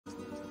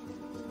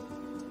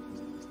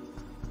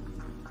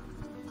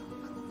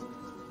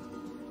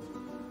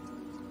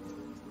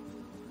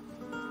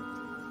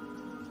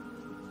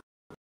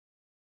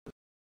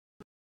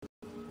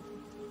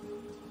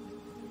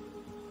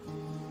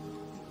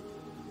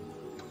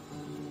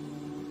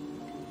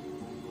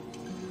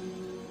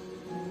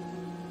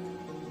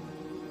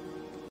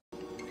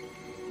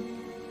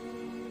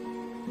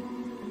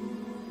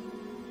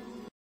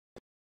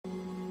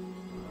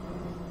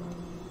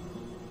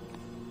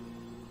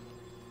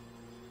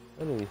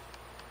Peraí.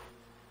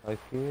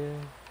 Aqui.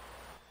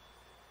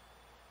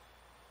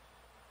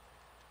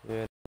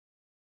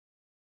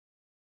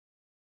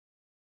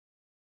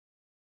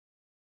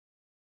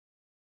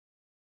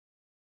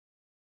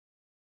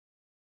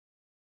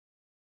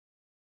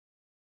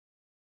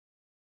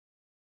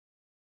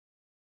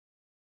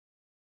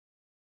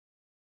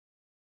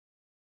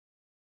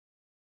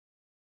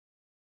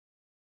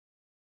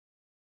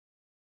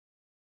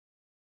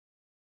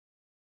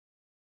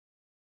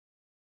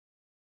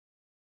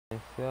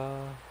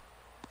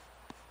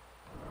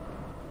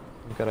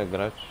 Que era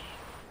grátis.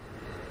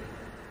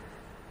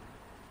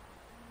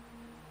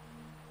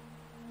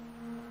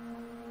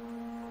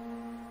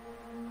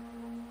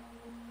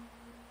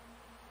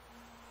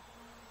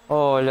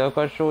 Olha, o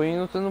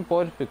cachorrinho você não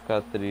pode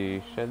ficar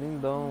triste, é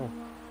lindão.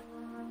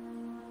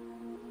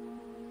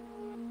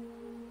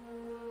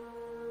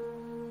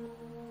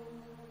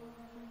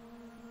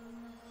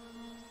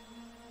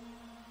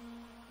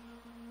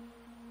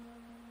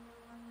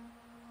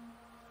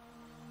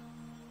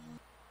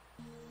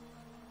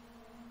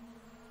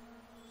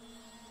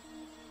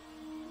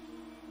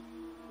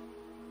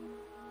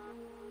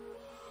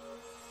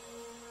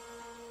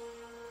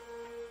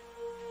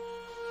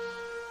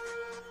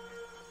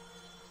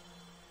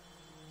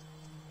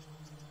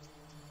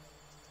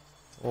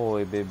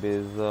 Oi,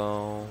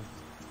 bebezão.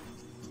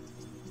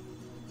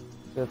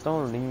 Você é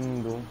tão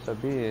lindo,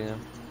 sabia?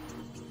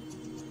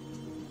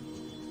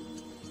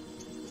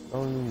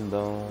 Tão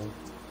lindão.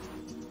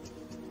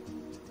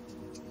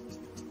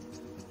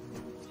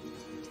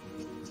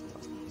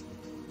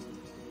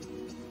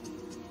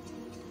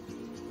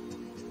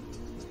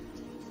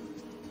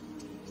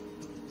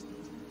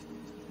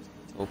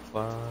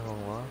 Opa,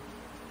 vamos lá.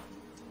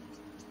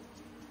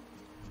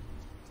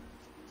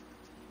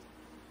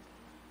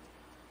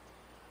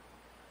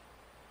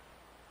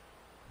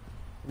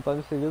 Não tá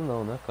me seguindo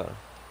não, né, cara?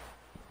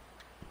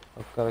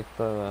 O cara que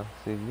tá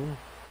seguindo.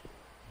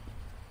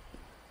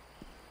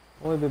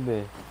 Oi,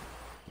 bebê.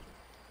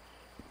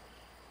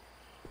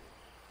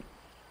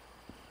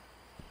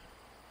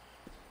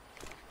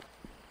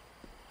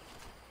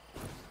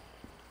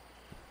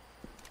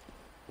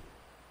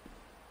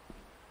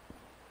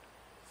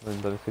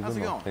 Não tá me seguindo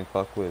não, tem que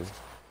falar com ele.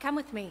 Come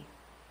with me.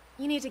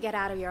 You need to get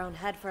out of your own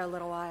head for a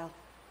little while.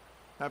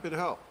 Happy to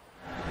help.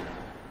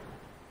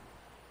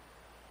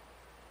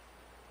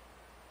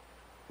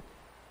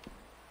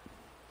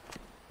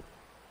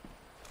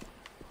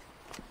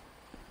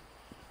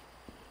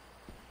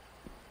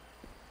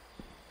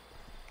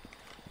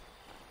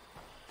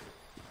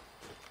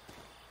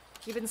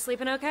 You been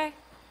sleeping okay?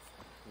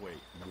 Wait,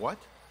 what?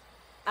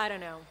 I don't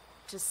know.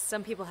 Just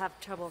some people have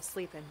trouble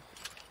sleeping.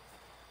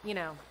 You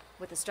know,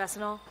 with the stress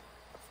and all.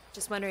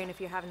 Just wondering if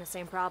you're having the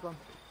same problem.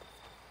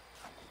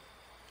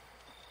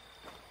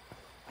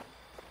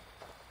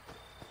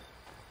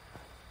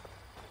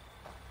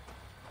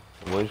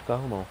 Não vou de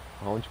carro não.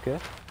 Aonde que é?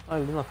 Ah,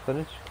 ali na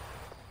frente.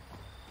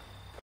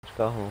 De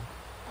carro não.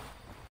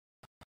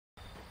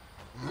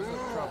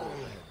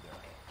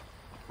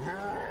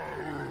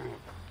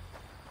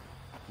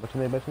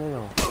 Bate nele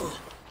não.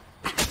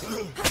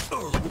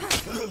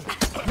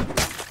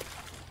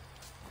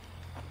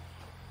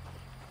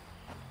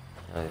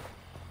 Aí.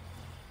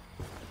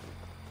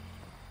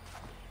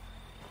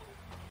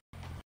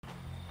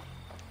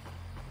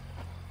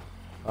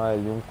 Ah,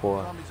 ali um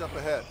corre. Zombies up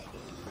ahead.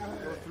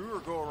 Go through or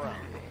go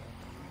around?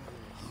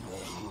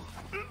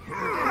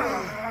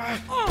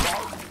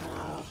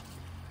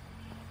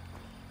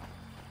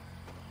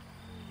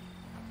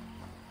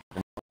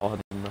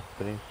 Ordem na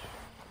frente.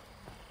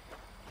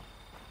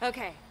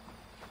 Okay.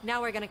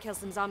 Now we're gonna kill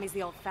some zombies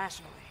the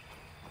old-fashioned way.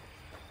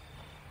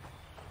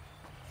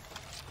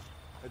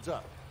 Heads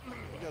up.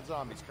 We got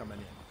zombies coming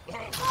in.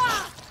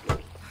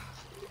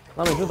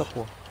 Lá, me ajuda,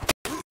 porra.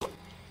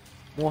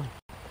 Morre.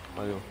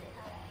 Valeu.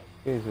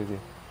 Que é isso aqui?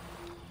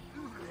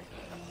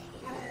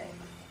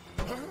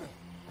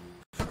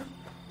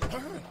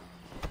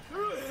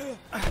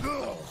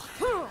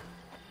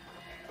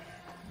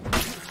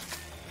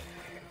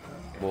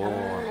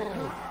 Boa.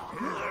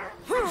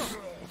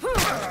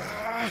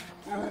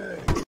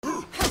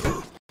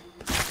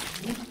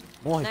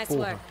 Morre, Nice porra.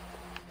 work.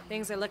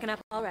 Things are looking up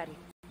already.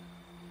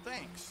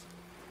 Thanks.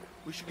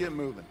 We should get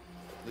moving.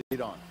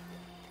 Lead on.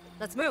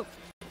 Let's move.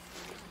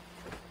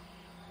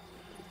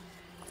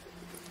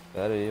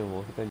 Pera aí, eu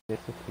vou ficar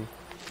nesse aqui.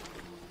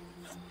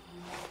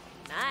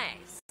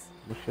 Nice.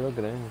 Mochila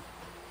grande.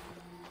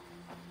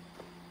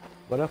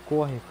 Agora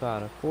corre,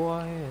 cara.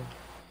 Corre.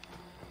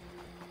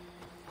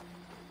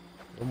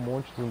 Tem um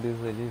monte de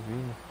zumbis ali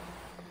vindo.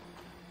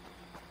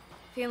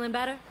 Feeling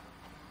better?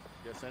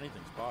 Guess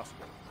anything's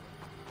possible.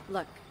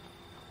 Look,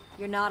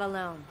 you're not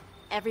alone.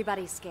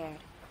 Everybody's scared.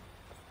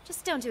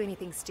 Just don't do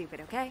anything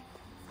stupid, okay?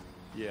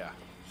 Yeah.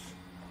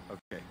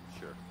 Okay,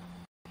 sure.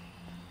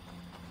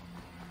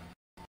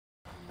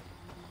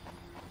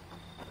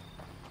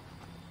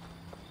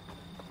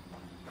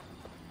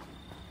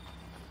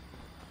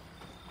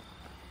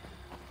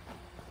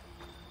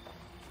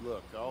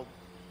 Look,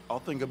 I'll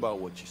think about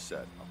what you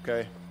said,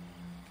 okay?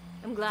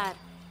 I'm glad.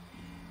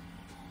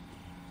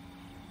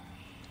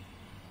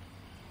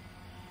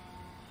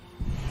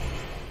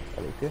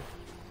 Falei o quê?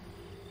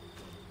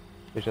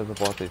 Fecha essa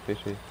porta aí,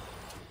 fecha aí.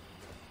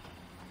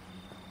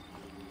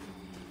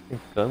 Tem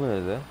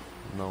câmeras, é?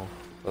 Não,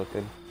 só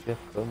quero ter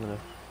câmera.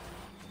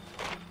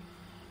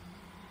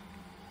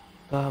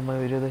 Tá, a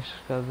maioria das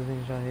casas a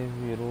gente já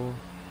revirou.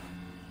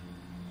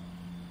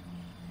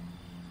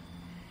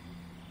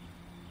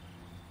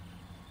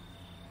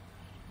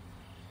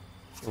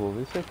 Eu vou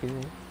ver isso aqui,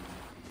 hein?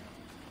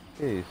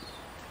 Que isso?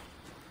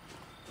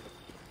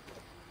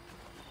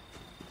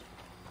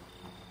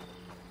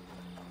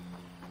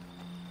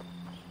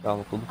 Os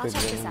carros tudo I'll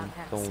check this pegando, out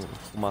estão next.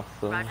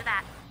 fumaçando. Roger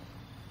that.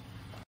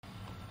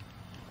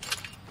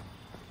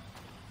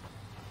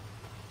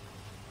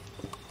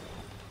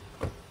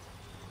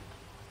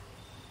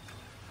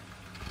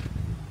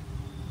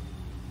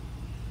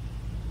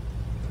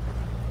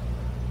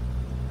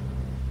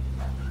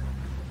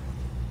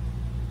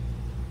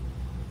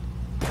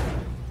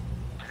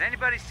 Has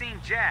anybody seen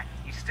Jack?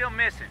 He's still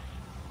missing.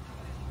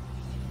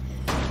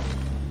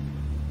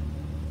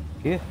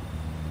 Que?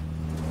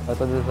 Ela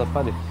tá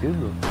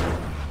desaparecido?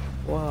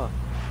 Porra.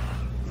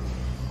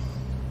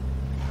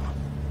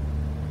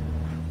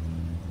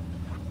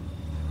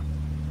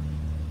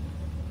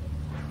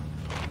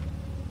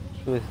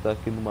 Deixa eu ver se tá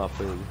aqui no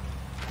mapa ele.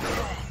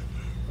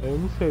 Eu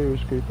não sei, eu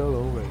acho que ele tá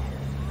não, velho.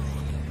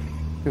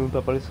 Ele não tá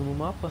aparecendo no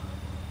mapa.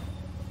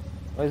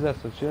 Mas é,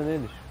 só tira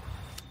neles.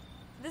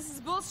 This is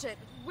bullshit.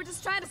 We're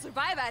just trying to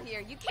survive out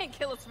here. You can't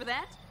kill us for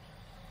that.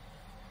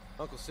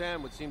 Uncle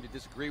Sam would seem to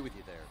disagree with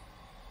you there.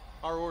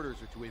 Our orders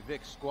are to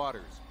evict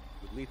squatters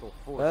with lethal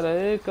force. Pera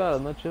aí, cara,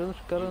 não atira nos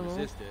You caras não.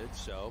 resisted,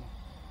 so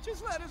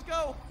just let us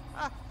go.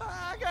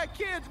 I got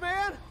kids,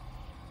 man.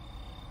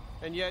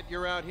 And yet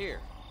you're out here,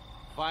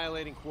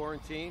 violating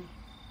quarantine,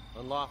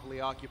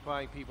 unlawfully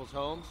occupying people's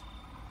homes.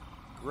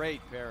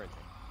 Great parenting.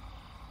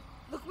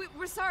 Look,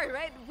 we're sorry,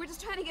 right? We're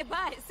just trying to get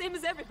by, same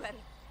as everybody.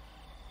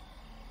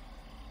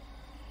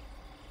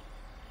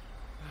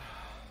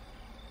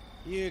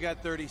 You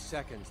got 30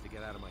 seconds to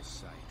get out of my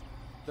sight.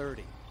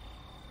 30,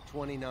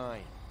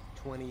 29,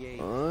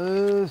 28.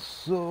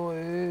 Isso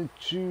aí,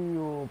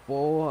 tio.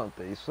 Porra,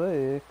 é isso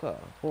aí,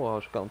 cara. Porra,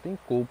 os caras não tem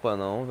culpa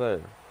não,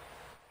 velho.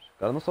 Os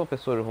caras não são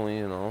pessoas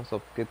ruins não, só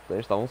porque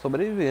eles estavam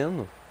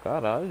sobrevivendo.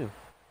 Caralho.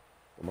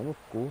 Toma no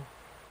cu.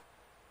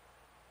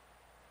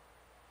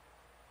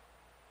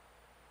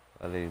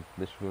 Ali,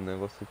 deixa eu ver um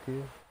negócio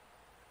aqui.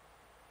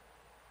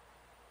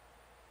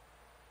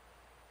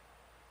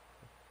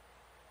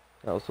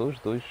 Ah, eu sou os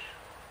dois.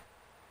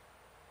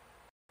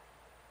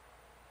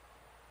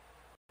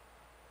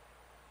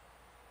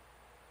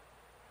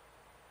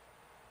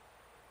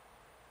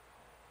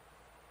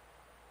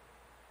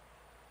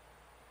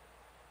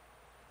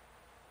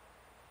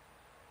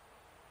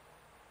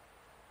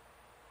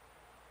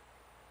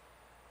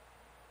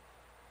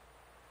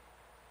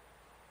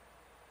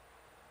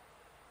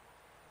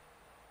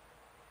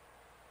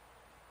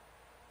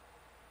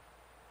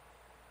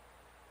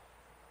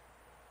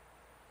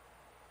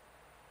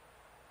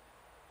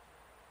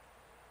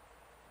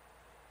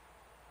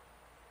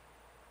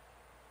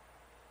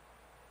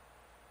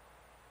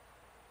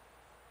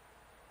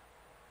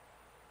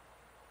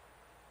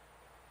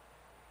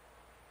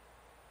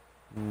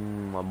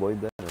 Uma boa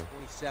ideia.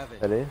 27,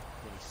 Pera aí.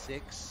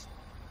 26.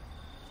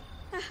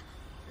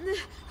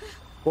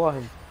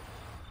 Corre.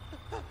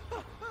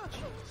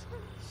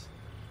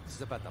 This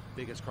is about the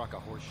biggest crock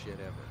of horse shit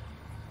ever.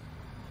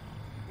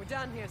 We're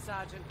done here,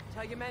 Sergeant.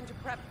 Tell your men to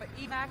prep for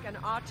evac and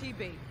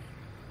RTB.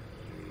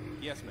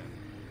 Yes, ma'am.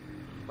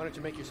 Why don't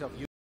you make yourself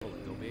useful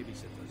and go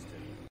babysit those two?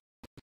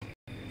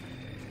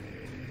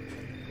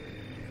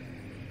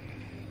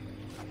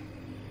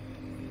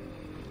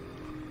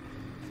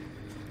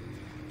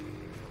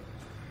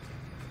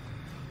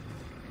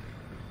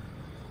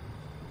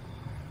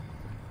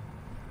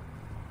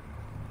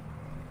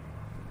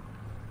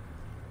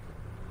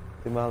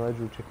 Tem mais nada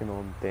de útil aqui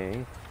não,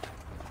 tem.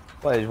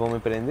 Ué, eles vão me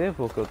prender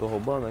porque eu tô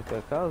roubando aqui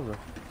a casa?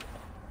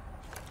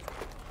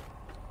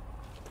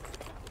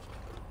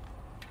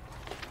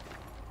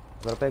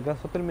 Agora pegar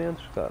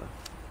suprimentos, cara.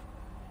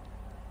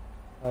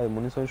 Ah,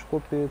 munição de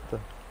escopeta.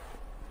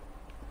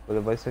 Vou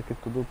levar isso aqui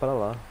tudo pra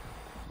lá.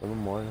 Eu não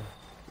molho.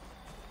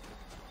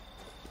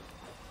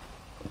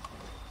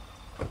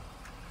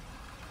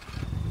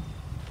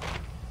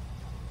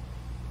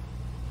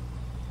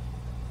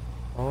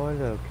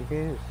 Olha, o que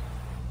é isso?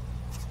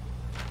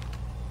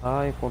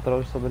 Ah, encontrar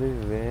os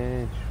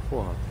sobreviventes.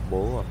 Porra,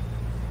 boa.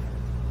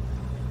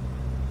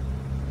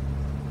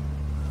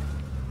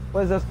 O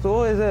exército,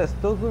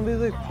 todos os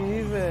zumbis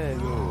aqui,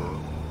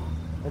 velho.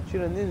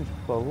 Atira neles,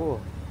 por favor.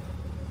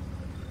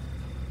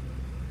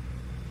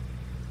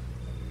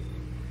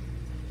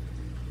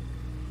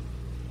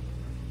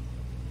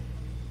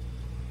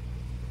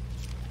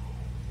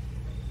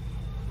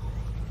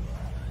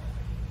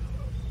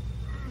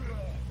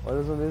 Olha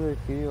os zumbis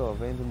aqui, ó.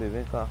 Vem zumbi,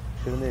 vem cá.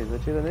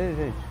 Atira neles,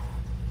 gente.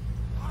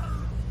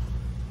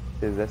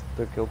 Esse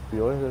exército aqui é o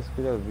pior exército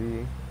que eu já vi,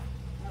 hein?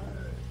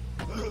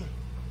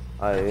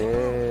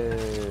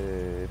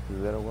 Aê!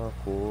 Fizeram alguma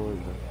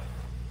coisa.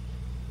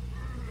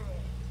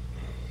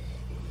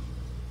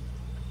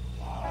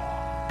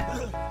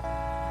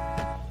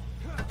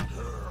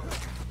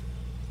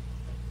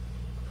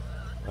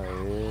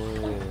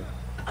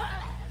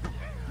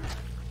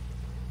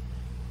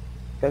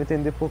 Quero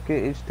entender porque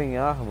eles têm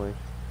armas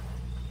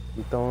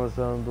e estão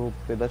usando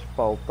pedaço de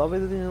pau.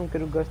 Talvez eles não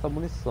queiram gastar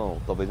munição,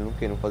 talvez eles não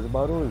queiram fazer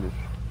barulhos.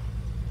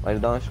 Mas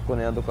dar uma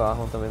esconhada com a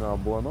arma também não é uma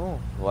boa não?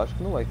 Eu acho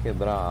que não vai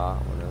quebrar a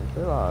arma, né?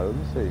 Sei lá, eu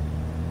não sei.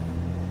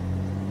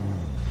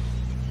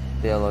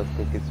 Tem a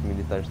lógica que esses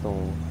militares estão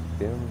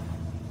tendo.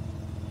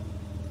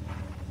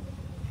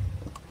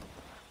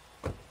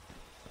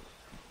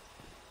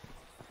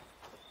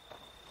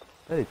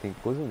 Peraí, tem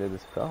coisa dentro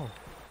desse carro?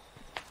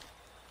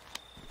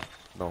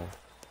 Não.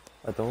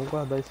 Então vou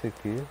guardar isso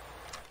aqui.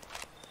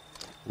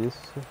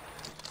 Isso.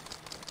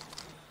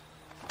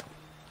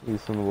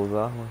 Isso não vou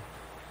usar arma.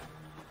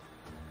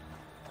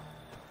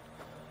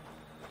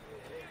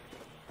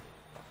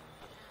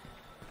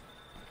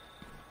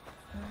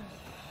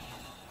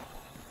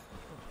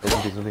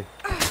 Zumbi.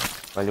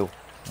 Valeu.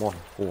 Morre,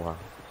 porra.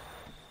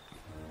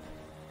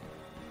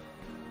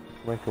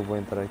 Como é que eu vou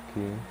entrar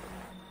aqui?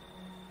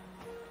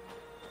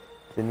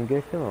 Tem ninguém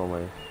aqui não,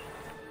 mas...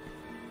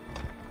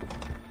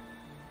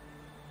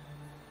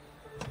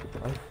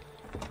 Vai.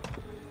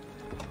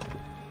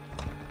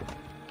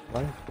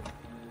 Vai.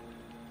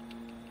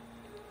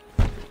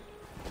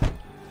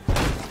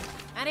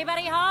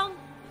 Anybody home?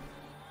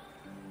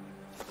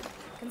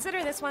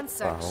 Consider this one Tá,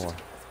 searched. vamos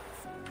lá.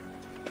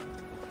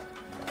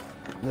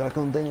 Já que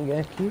não tem ninguém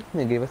aqui,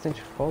 ninguém vai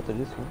sentir falta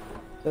disso, né?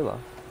 Sei lá.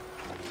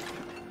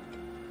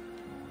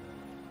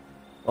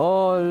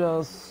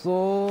 Olha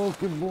só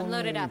que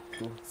Loaded up.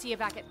 bonito. See you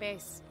back at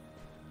base.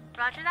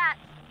 Roger that.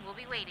 We'll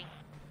be waiting.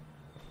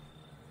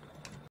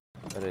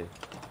 Pera aí.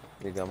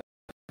 Ligar.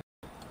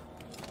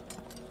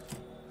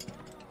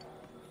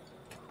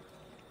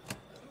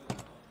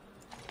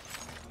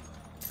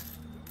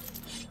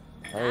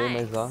 Aí,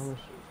 mais armas.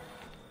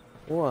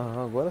 Ué,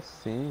 agora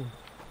sim.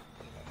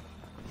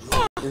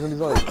 Eles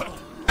zumbis, olha.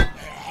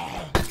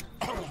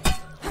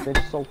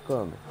 Sente só o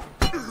cano.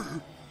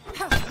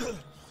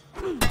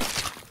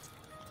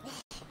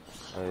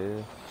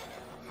 Aí.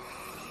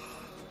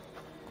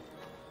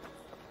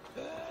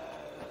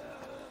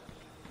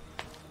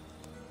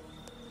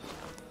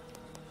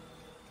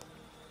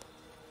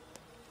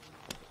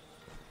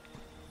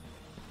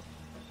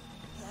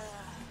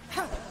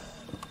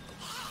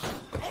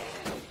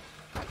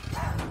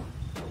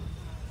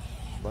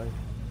 Vai.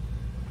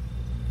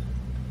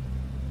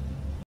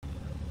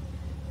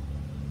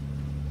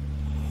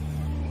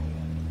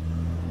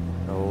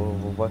 Eu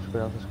vou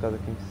vasculhar essas casas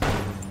aqui em cima.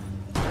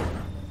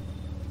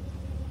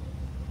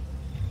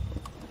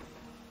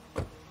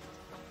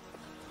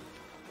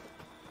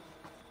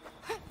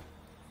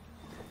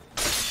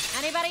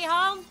 Anybody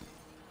home?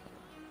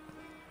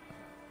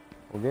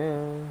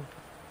 Alguém?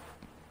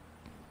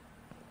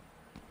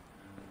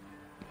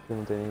 Aqui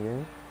não tem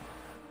ninguém.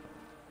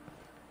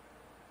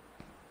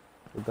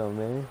 Eu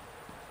também.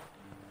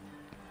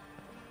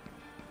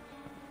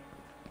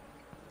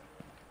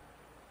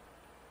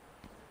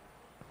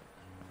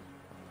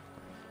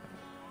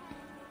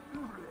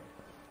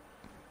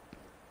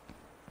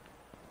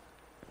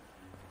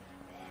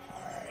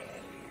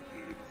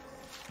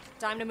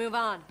 Time to move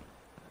on.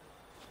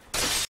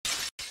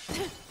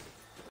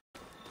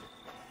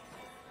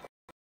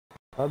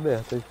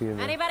 Aberto aqui,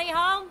 né? Anybody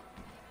home?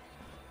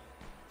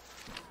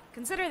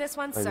 Consider this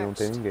one Mas não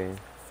tem searched. ninguém.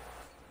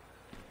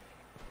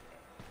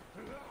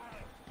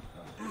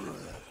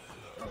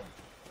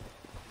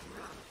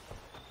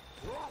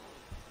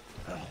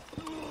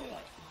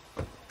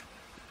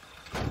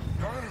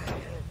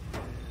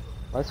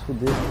 Vai se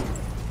fuder.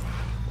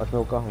 Bate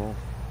meu carro não.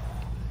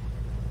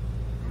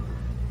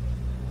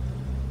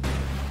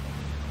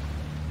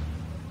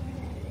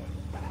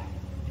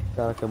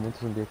 Caraca, é muito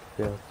zumbi aqui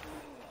perto.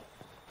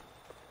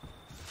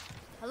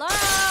 Hello?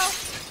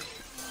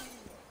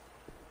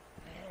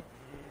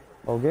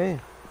 Alguém?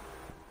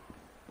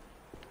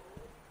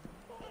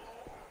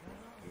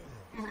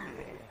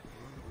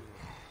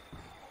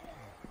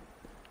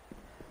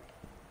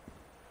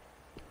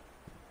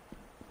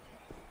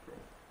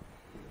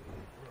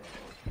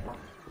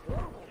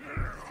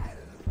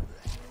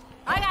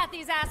 I got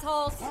these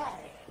assholes.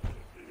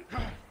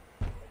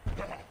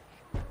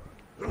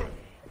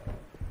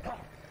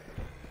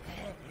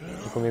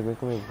 Vem comigo, vem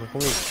comigo, vem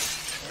comigo.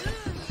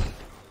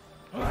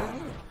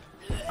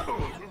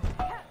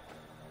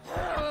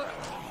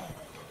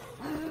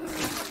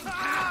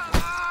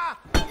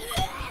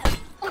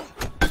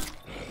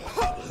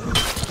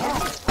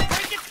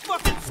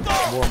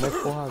 Boa, mete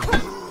porrada.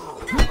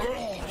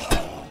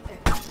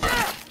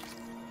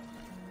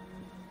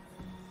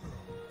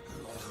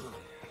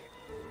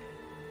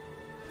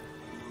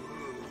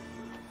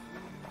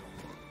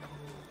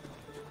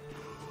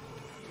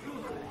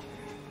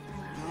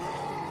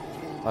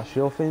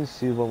 Achei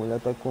ofensivo, a mulher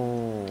tá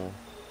com...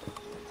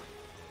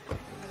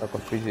 Tá com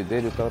a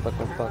frigideira e o cara tá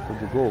com taco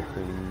de golfe.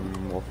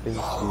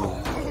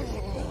 Ofensivo.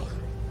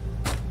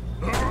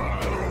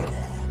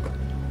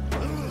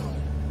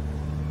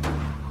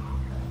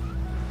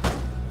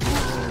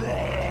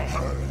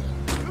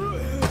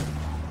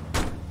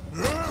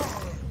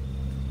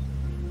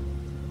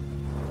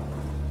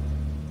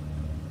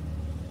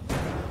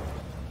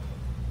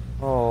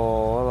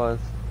 Oh,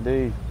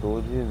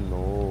 Tudo de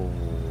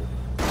novo.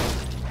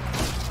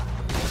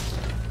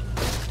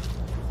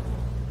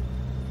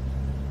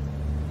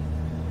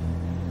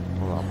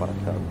 Vamos lá para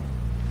casa.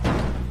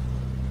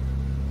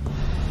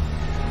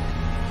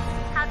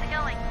 How's it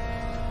going?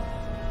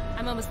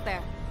 I'm almost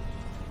there.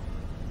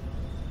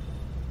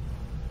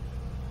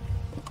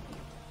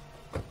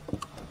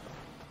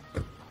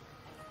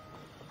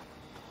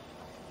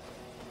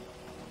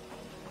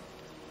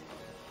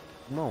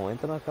 Não,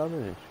 entra na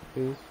casa, gente. Que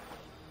isso?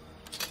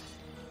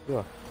 Aqui,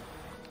 ó.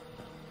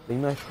 Tem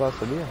mais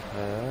espaço ali?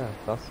 É,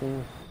 tá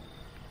sim.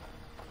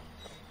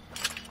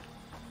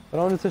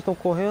 Pra onde vocês estão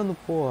correndo,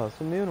 porra?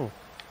 Sumiram?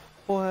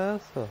 Porra é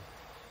essa?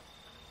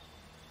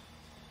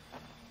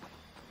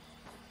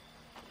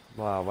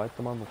 Vai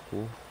tomar no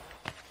cu.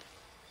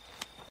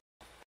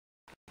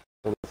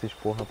 Todos esses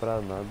porra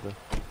pra nada.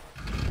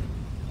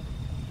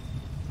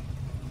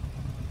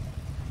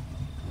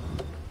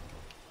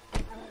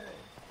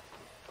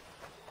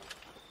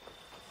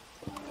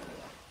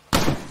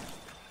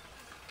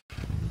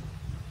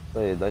 Isso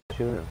aí, dá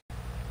tiro mesmo.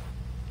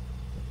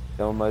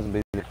 Chama mais um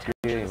beijo aqui,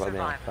 invadem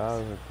a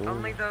casa,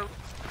 tudo.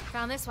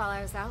 Found this while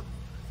I was out.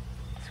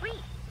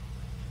 Sweet.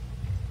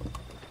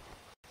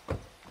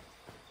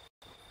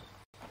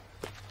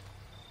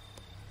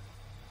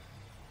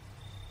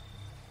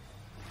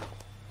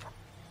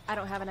 I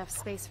don't have enough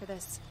space for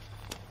this.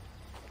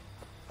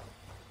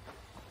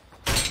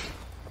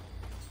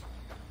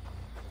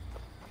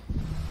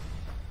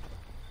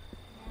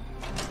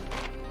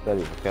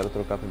 Peraí, eu quero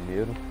trocar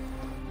primeiro.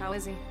 How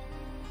is he?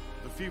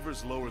 The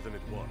fever's lower than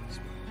it was,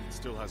 but it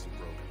still hasn't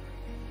broken.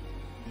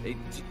 Hey,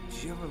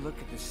 did you ever look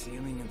at the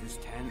ceiling of this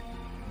tent?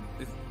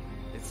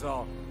 It's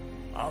all,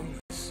 I'm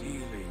the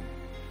ceiling.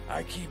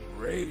 I keep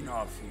rain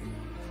off you.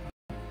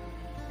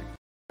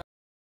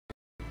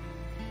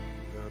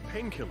 The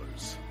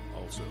painkillers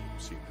also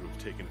seem to have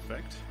taken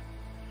effect.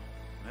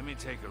 Let me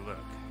take a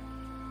look.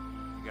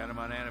 You got him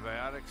on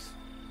antibiotics?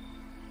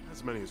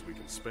 As many as we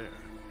can spare.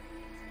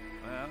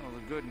 Well,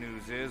 the good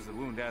news is the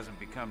wound hasn't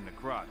become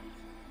necrotic.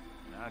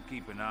 And I'll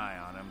keep an eye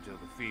on him till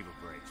the fever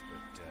breaks,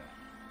 but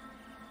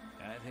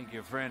I think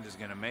your friend is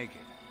gonna make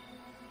it.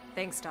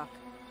 Thanks, Doc.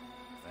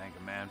 Thank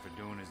a man for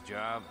doing his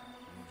job,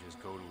 you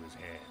just go to his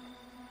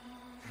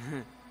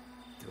head.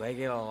 Do I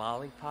get a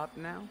lollipop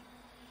now?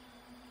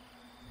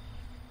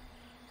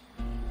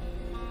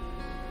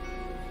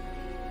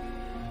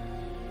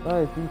 Ah,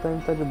 ele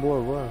tá de boa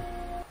agora.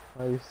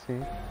 Aí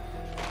sim.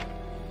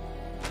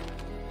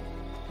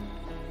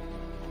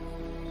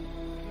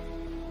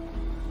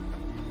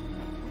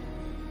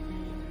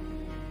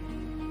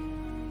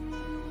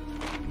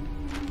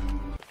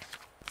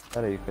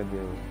 Pera aí, cadê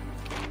eu?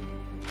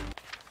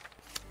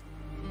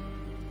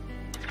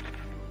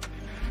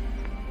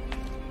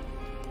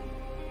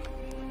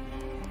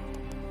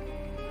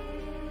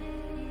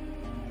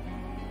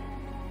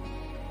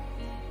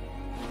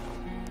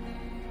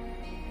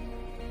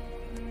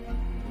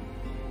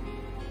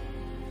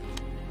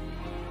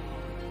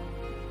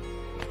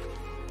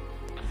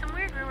 Some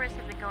weird rumors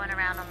have been going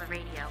around on the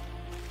radio.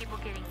 People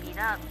getting beat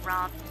up,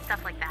 robbed,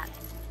 stuff like that.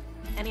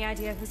 Any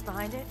idea who's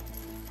behind it?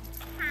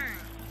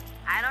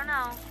 I don't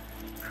know.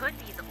 Could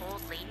be the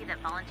old lady that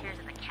volunteers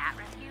at the cat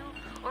rescue.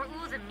 Or,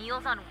 ooh, the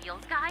Meals on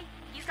Wheels guy.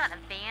 He's got a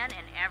van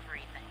and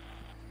everything.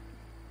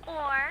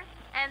 Or,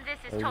 and this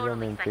is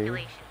totally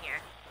speculation here,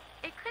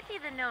 it could be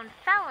the known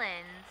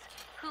felons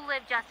who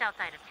live just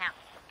outside of town.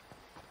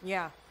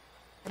 Yeah.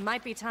 It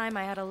might be time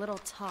I had a little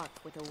talk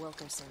with the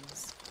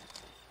Wilkersons.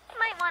 You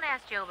might want to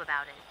ask Job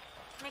about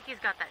it. Mickey's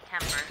got that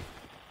temper.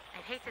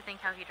 I'd hate to think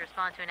how he'd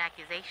respond to an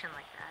accusation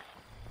like that.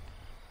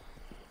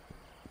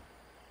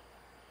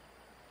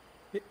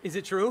 Is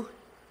it true?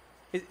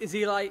 Is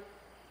he like...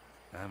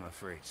 I'm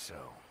afraid so.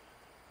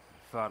 He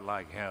fought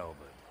like hell,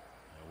 but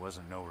there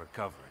wasn't no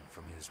recovering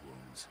from his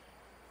wounds.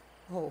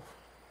 Oh.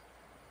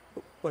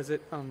 Was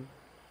it,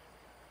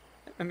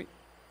 I mean...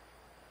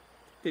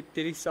 Did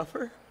he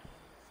suffer?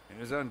 He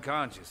was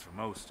unconscious for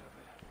most of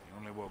it. He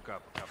only woke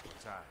up a couple of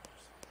times.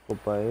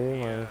 Opa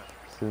aí, mas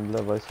preciso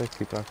levar isso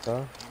aqui pra cá.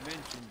 He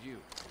mentioned you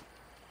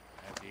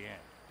at the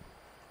end.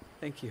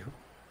 Thank you.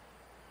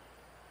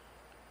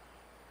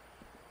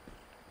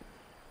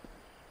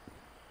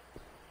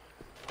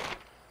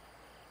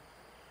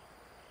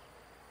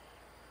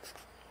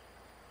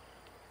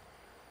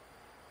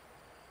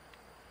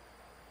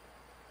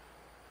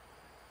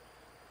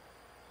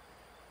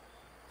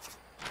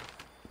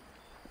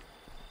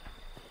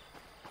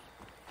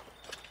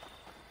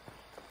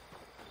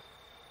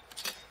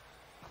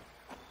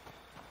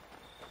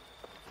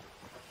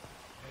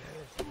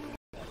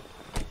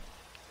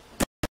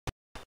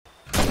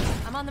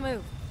 I'm on the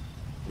move.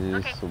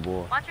 Okay, Isso,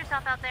 boa. watch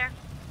yourself out there.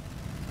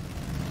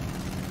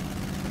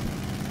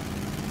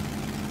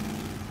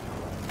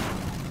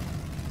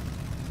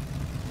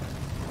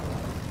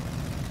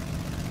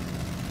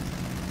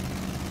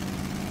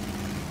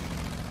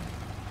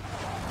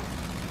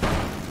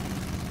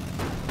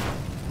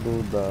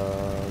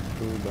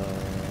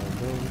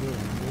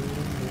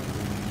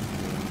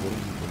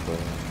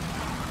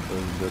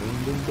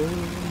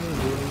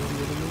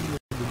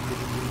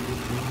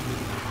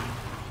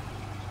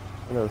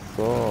 Olha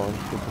só onde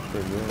que eu tô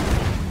chegando.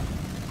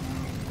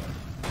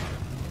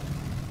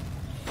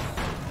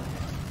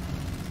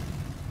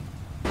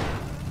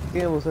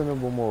 Quem é você, meu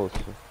bom moço? O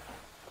que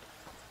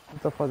você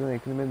tá fazendo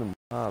aqui no meio do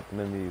mato,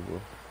 meu amigo?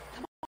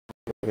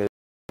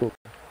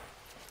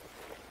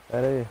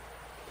 Pera aí.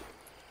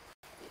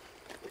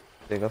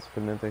 Vou pegar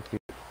suplemento aqui.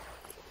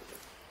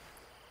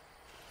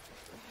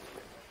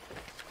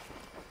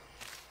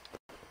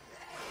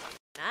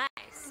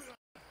 Nice.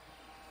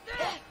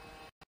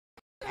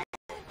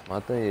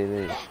 Mata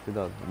ele aí,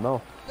 cuidado.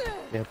 Não,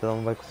 minha tela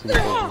não vai conseguir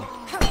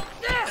fazer.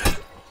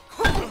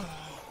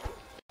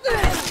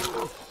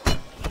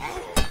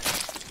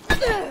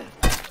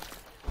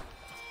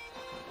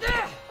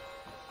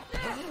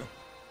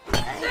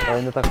 Ela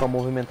ainda tá com a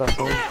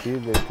movimentação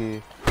antiga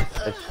que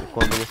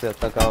quando você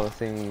atacava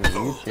sem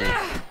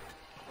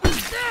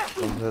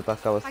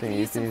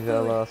itens,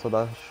 ela só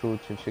dava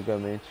chute.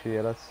 Antigamente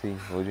era assim.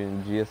 Hoje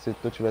em dia, se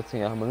tu tiver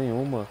sem arma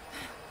nenhuma,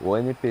 o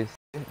NPC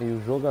e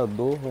o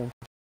jogador vão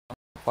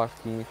com a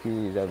faquinha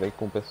que já vem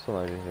com o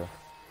personagem já.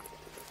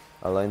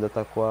 Ela ainda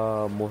tá com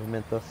a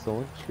movimentação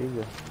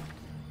antiga.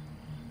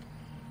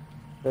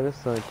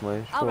 Interessante,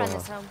 mas I'll run porra.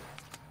 this home.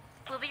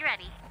 We'll be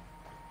ready.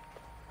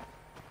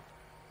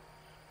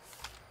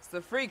 It's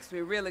the freaks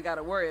we really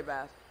gotta worry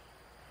about.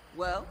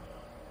 Well,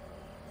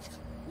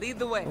 lead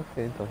the way.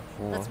 Ok, então,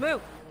 vamos Let's lá.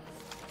 move.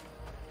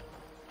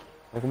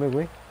 Vai comigo,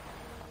 hein?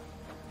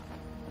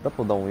 Dá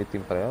pra eu dar um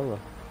item pra ela?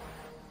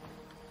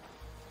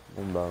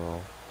 Não dá,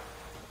 não.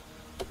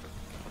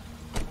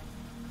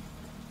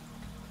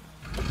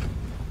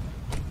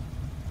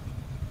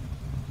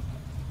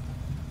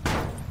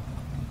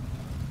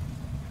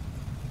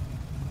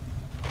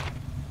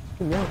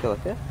 Que mesmo que ela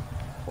quer?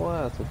 Qual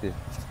é essa aqui?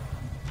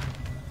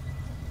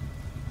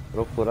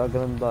 Procurar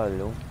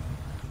grandalhão.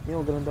 Quem é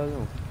o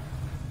grandalhão?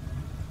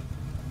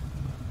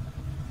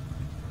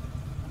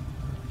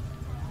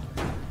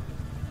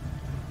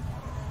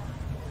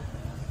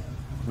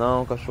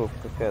 Não, cachorro,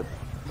 fica quieto.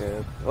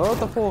 Quieto.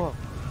 Outra porra!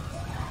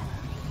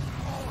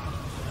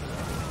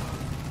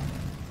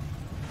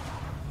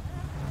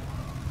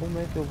 Como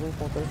é que eu vou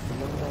encontrar esse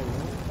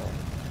grandalhão, cara?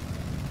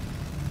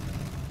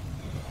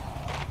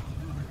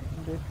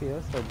 Onde é que é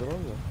essa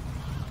droga?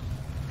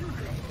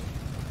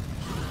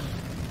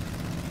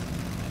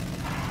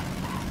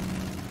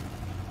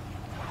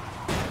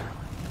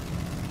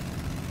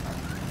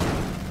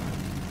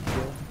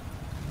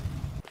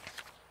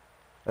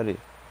 Peraí.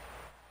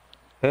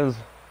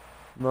 Renzo.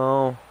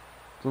 Não.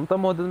 Tu não tá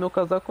mordendo meu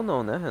casaco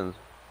não, né, Renzo?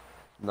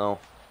 Não.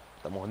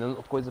 Tá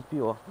mordendo coisa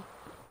pior.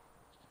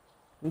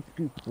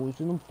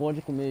 Você não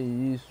pode comer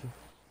isso.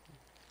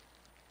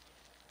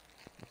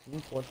 Você não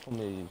pode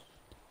comer isso.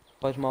 Isso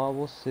faz mal a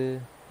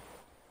você.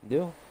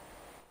 Entendeu?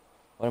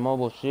 Faz mal a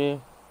você.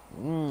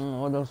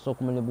 Olha só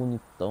como ele é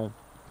bonitão.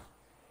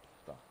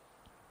 Tá.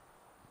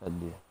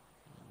 Cadê?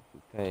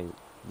 Fica aí.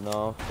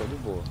 Não, fica de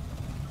boa.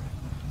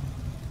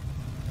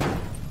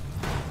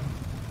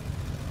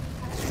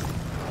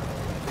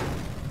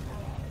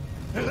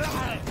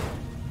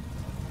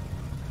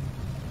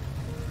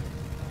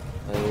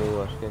 Aí,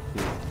 eu acho que é aqui.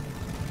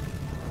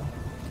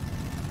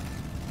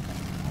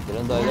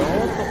 Grandalhão,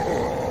 opa,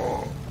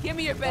 porra. Give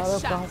me your Cara, best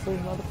o carro não shot.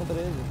 fez nada contra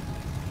ele.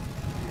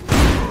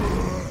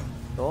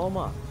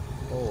 Toma,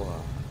 porra.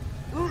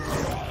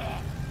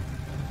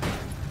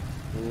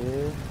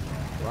 E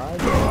vai,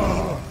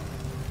 porra.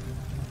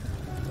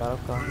 Cara, o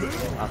carro.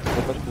 Ah, se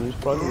for pra explodir,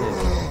 explode nele.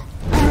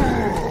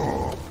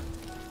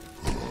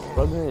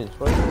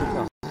 Explode nele,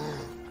 cara.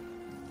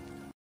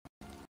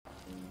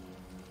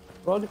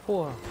 Explode,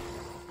 porra.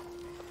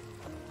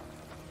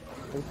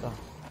 Eita.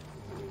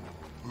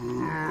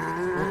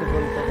 Não tem pra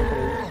lutar contra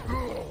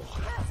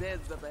isso.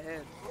 Zed's up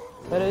ahead.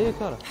 Pera aí,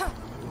 cara.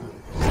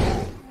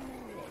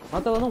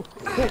 Mata ela não.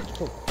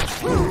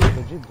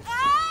 Perdido.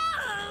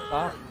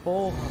 Ah,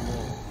 porra,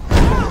 mano.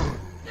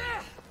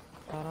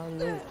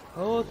 Caralho.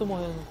 Oh, tô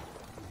morrendo.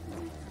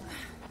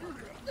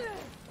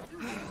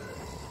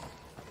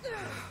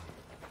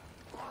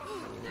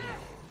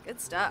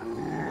 Good stuff.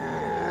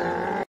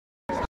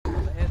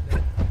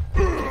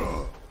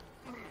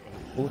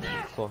 Putz,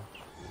 que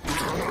sorte.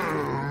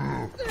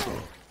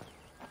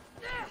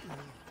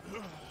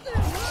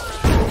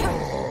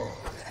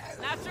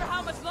 Not sure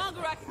how much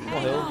longer I can hang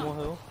Morreu, on.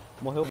 morreu.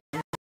 Morreu.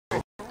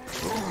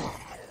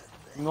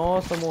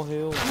 Nossa,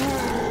 morreu. Not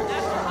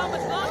sure how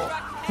much longer I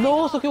can hang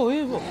Nossa, que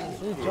horrível.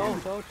 Tchau.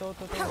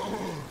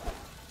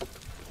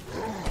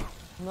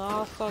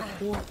 Nossa,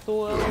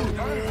 cortou ela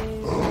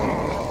mesmo.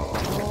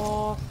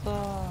 Nossa.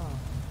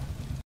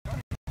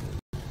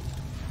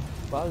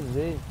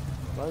 Vazei.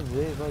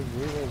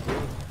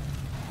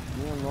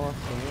 Minha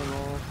nossa.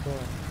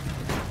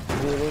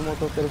 Virei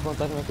motoqueiro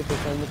fantasma aqui, tô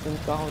saindo com um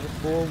carro de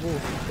fogo.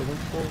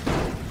 Pegando fogo.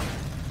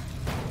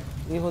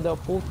 Ih, Rodel,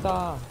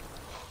 puta.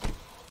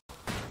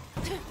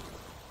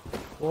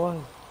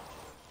 Corre.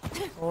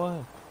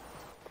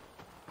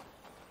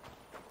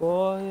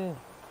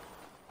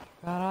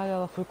 Caralho,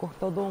 ela foi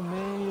cortada ao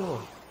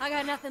meio. I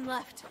got nothing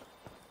left.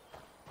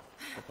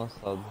 Tô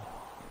cansado.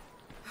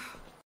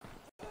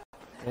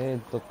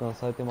 Ei, tô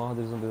cansado e tem uma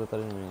horda de zumbis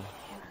atrás de mim.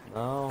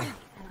 Não.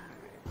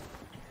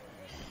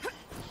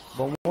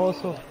 Bom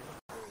moço.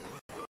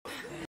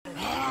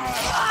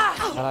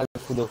 Caralho,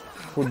 fudeu.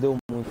 Fudeu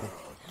muito.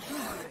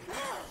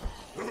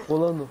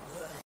 Pulando.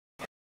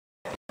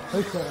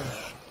 Ai,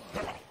 caralho.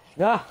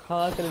 Ah,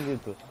 não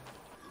acredito.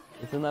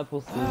 Isso não é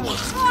possível. Não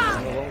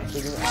vamos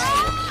seguir.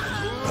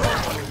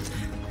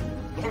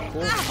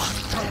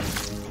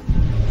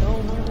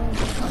 Não, não, não.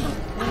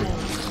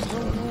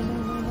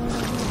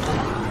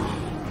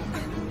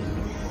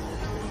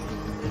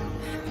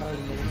 Ai,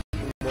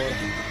 embora.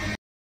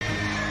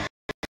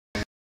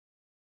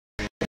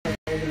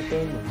 Tá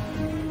gritando.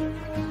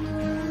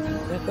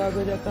 Minha casa,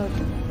 minha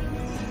casa.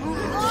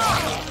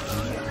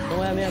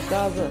 Não é a minha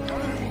casa.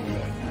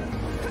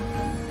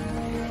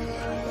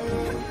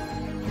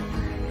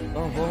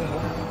 Vamos.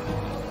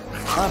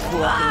 Ah,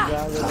 pular aquele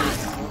gás ali.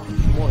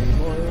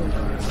 Morreu.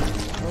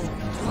 Não.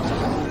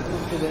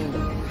 Tudo ainda.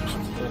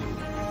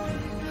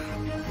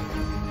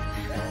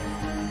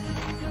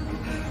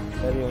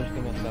 Pera aí, onde que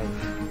é minha casa?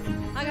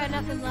 I got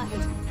nothing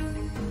left.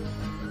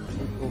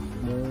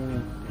 Muito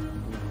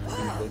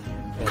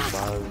é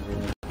base.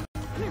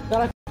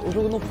 Caraca, o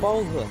jogo não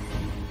pausa.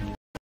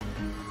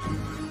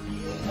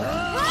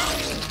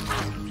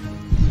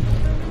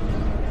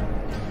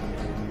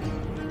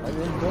 Mas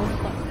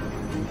levanta.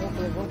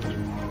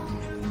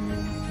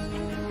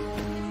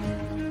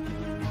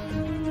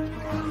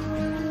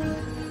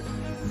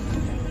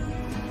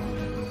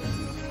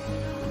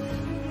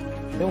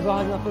 Tem um carro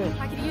ali na frente.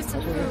 I could use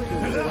some food.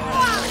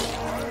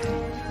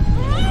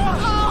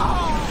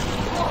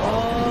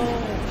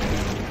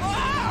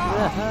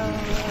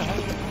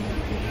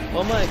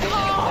 Ô mãe, é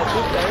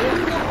tudo aí?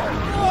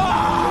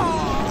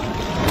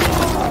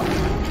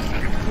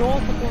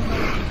 Nossa, pô.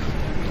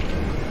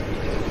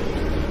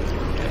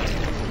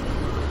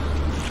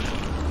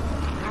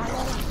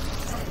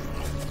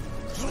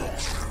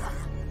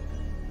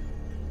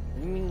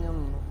 Minha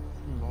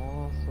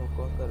nossa, o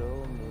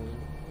cortarão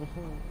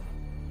mesmo.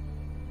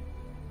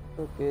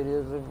 Eu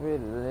queria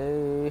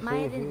ver.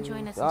 Maya didn't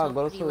join us Ah, until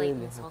agora pretty sou late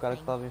ele, in this o whole cara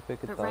que thing. tava But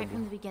infectado. right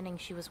from the beginning,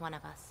 she was one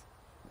of us.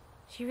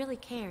 She really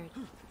cared.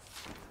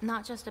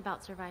 Not just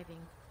about surviving,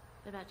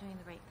 but about doing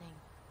the right thing.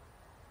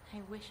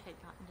 I wish I'd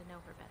gotten to know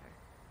her better.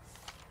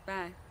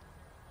 Bye.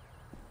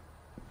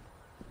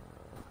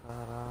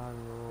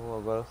 Caralho,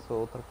 agora eu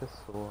sou outra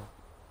pessoa.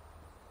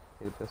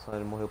 Aquele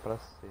personagem morreu pra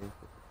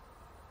sempre.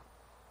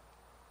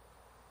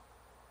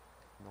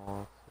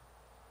 Nossa.